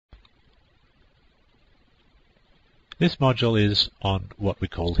This module is on what we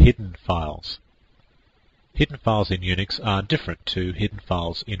call hidden files. Hidden files in Unix are different to hidden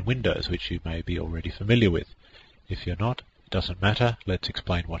files in Windows, which you may be already familiar with. If you're not, it doesn't matter. Let's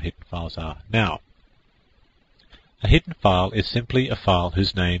explain what hidden files are now. A hidden file is simply a file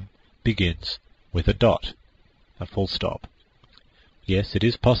whose name begins with a dot, a full stop. Yes, it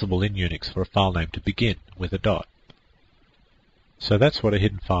is possible in Unix for a file name to begin with a dot. So that's what a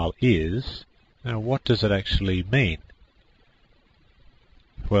hidden file is. Now, what does it actually mean?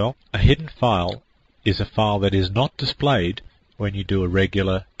 Well, a hidden file is a file that is not displayed when you do a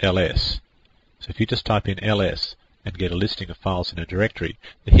regular ls. So if you just type in ls and get a listing of files in a directory,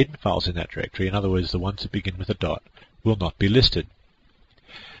 the hidden files in that directory, in other words the ones that begin with a dot, will not be listed.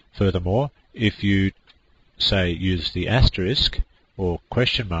 Furthermore, if you, say, use the asterisk or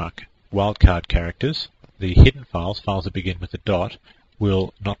question mark wildcard characters, the hidden files, files that begin with a dot,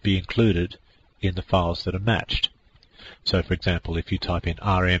 will not be included in the files that are matched. So, for example, if you type in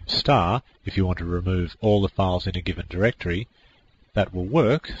rm star, if you want to remove all the files in a given directory, that will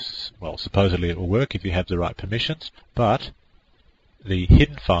work. Well, supposedly it will work if you have the right permissions, but the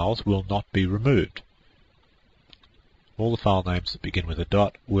hidden files will not be removed. All the file names that begin with a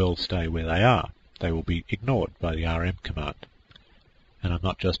dot will stay where they are. They will be ignored by the rm command. And I'm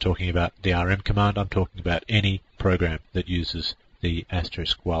not just talking about the rm command, I'm talking about any program that uses the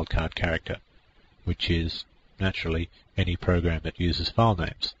asterisk wildcard character, which is naturally any program that uses file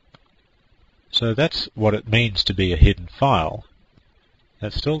names. So that's what it means to be a hidden file.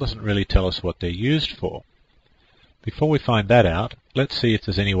 That still doesn't really tell us what they're used for. Before we find that out, let's see if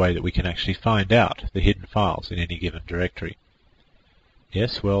there's any way that we can actually find out the hidden files in any given directory.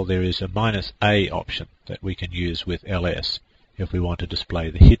 Yes, well, there is a -a option that we can use with ls if we want to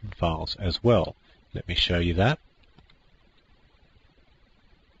display the hidden files as well. Let me show you that.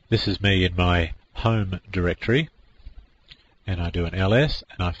 This is me in my home directory, and I do an ls,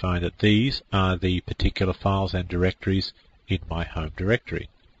 and I find that these are the particular files and directories in my home directory.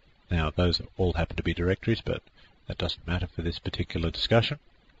 Now, those all happen to be directories, but that doesn't matter for this particular discussion.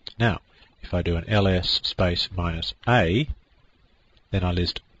 Now, if I do an ls space -a, then I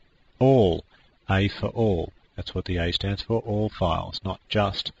list all, A for all. That's what the A stands for, all files, not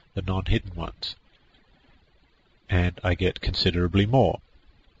just the non-hidden ones. And I get considerably more.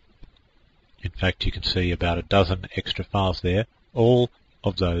 In fact, you can see about a dozen extra files there. All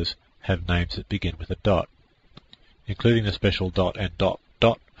of those have names that begin with a dot, including the special dot and dot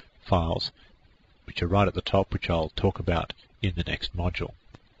dot files, which are right at the top, which I'll talk about in the next module.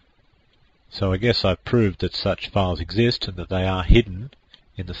 So I guess I've proved that such files exist and that they are hidden,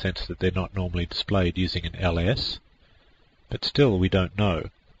 in the sense that they're not normally displayed using an ls, but still we don't know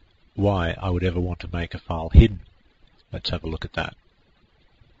why I would ever want to make a file hidden. Let's have a look at that.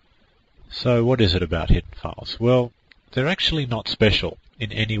 So what is it about hidden files? Well, they're actually not special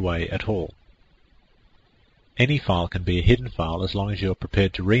in any way at all. Any file can be a hidden file as long as you're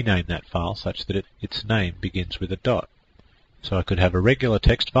prepared to rename that file such that its name begins with a dot. So I could have a regular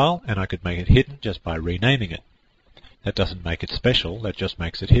text file and I could make it hidden just by renaming it. That doesn't make it special, that just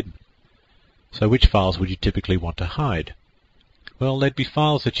makes it hidden. So which files would you typically want to hide? Well, they'd be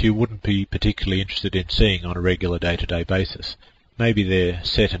files that you wouldn't be particularly interested in seeing on a regular day-to-day basis. Maybe they're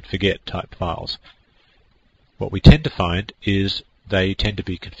set and forget type files. What we tend to find is they tend to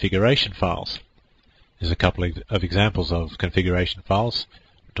be configuration files. There's a couple of examples of configuration files,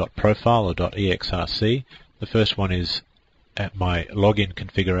 .profile or .exrc. The first one is at my login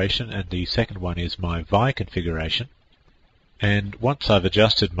configuration, and the second one is my Vi configuration. And once I've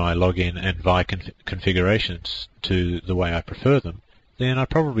adjusted my login and Vi configurations to the way I prefer them, then I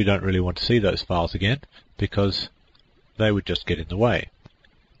probably don't really want to see those files again, because they would just get in the way.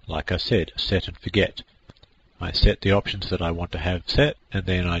 Like I said, set and forget. I set the options that I want to have set, and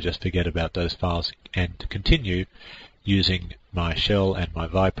then I just forget about those files and continue using my shell and my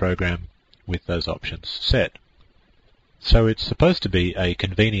Vi program with those options set. So it's supposed to be a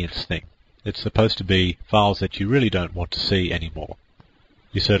convenience thing. It's supposed to be files that you really don't want to see anymore.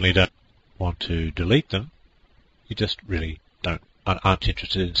 You certainly don't want to delete them. You just really aren't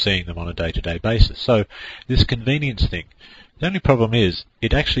interested in seeing them on a day-to-day basis. So this convenience thing, the only problem is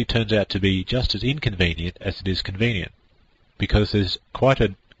it actually turns out to be just as inconvenient as it is convenient, because there's quite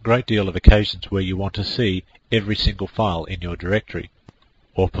a great deal of occasions where you want to see every single file in your directory,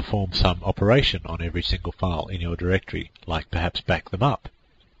 or perform some operation on every single file in your directory, like perhaps back them up.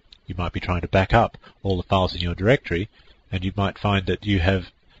 You might be trying to back up all the files in your directory, and you might find that you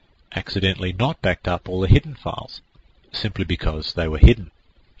have accidentally not backed up all the hidden files, simply because they were hidden.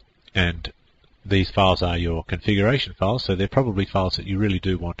 And these files are your configuration files, so they're probably files that you really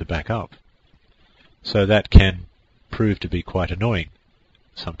do want to back up. So that can prove to be quite annoying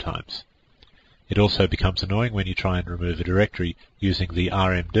sometimes. It also becomes annoying when you try and remove a directory using the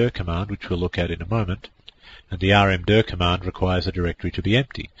rmdir command, which we'll look at in a moment. And the rmdir command requires a directory to be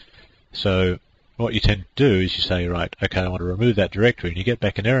empty. So what you tend to do is you say, right, okay, I want to remove that directory, and you get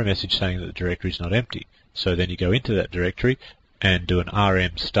back an error message saying that the directory is not empty. So then you go into that directory and do an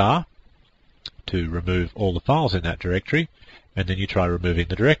rm star to remove all the files in that directory, and then you try removing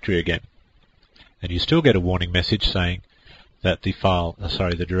the directory again. And you still get a warning message saying that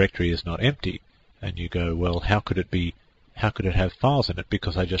the directory is not empty. And you go, well, how could it have files in it,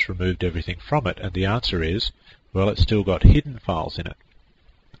 because I just removed everything from it? And the answer is, well, it's still got hidden files in it.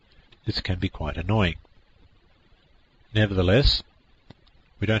 This can be quite annoying. Nevertheless,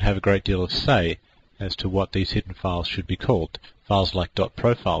 we don't have a great deal of say as to what these hidden files should be called. Files like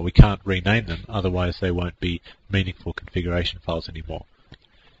 .profile, we can't rename them, otherwise they won't be meaningful configuration files anymore.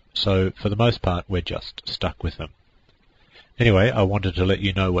 So for the most part, we're just stuck with them. Anyway, I wanted to let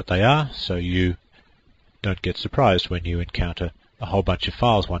you know what they are, so you don't get surprised when you encounter a whole bunch of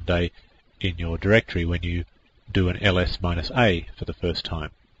files one day in your directory when you do an ls-a for the first time.